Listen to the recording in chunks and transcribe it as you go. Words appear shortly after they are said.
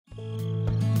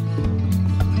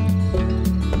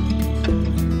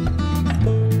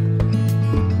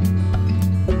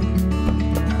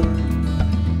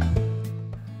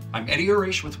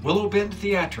Irish with Willow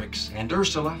Theatrics, and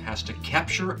Ursula has to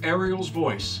capture Ariel's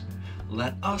voice.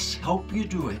 Let us help you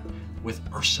do it with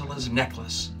Ursula's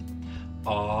necklace.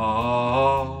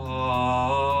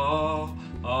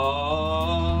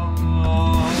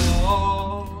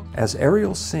 As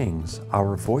Ariel sings,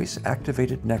 our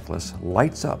voice-activated necklace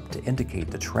lights up to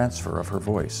indicate the transfer of her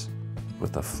voice.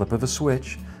 With the flip of a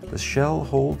switch, the shell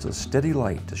holds a steady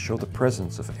light to show the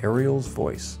presence of Ariel's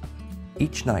voice.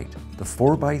 Each night, the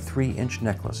 4x3-inch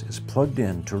necklace is plugged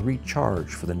in to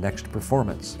recharge for the next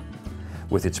performance.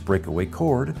 With its breakaway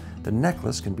cord, the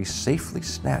necklace can be safely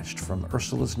snatched from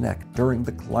Ursula's neck during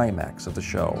the climax of the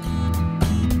show.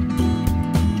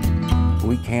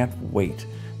 We can't wait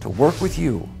to work with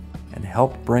you and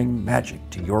help bring magic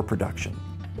to your production.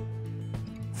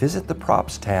 Visit the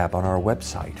Props tab on our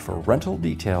website for rental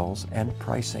details and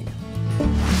pricing.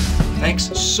 Thanks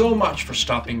so much for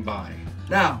stopping by.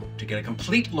 Now, to get a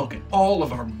complete look at all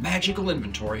of our magical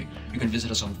inventory, you can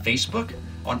visit us on Facebook,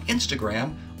 on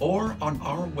Instagram, or on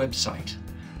our website.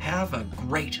 Have a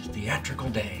great theatrical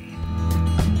day.